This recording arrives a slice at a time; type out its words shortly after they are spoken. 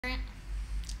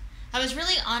I was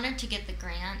really honored to get the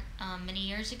grant many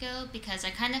years ago because I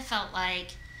kind of felt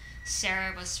like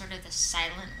Sarah was sort of the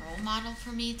silent role model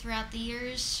for me throughout the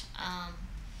years.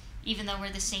 Even though we're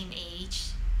the same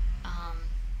age, um,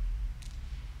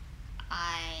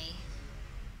 I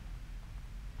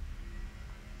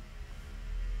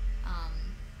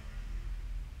um,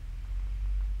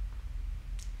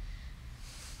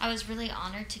 I was really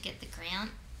honored to get the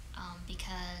grant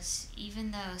because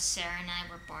even though Sarah and I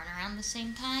were born around the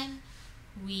same time,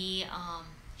 we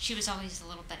she was always a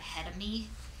little bit ahead of me,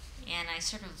 and I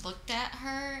sort of looked at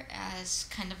her as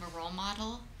kind of a role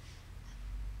model.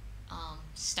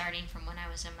 Starting from when I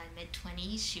was in my mid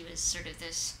 20s, she was sort of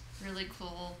this really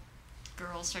cool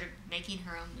girl, sort of making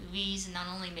her own movies, and not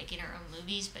only making her own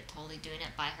movies, but totally doing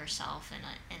it by herself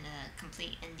in a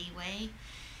complete indie way.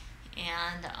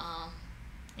 And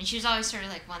and she was always sort of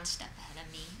like one step ahead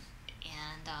of me,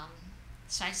 and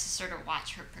so I used to sort of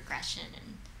watch her progression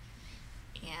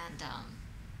and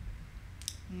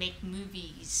make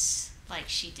movies like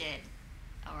she did,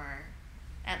 or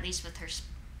at least with her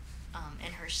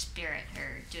in her spirit,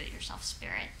 her do-it-yourself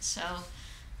spirit. So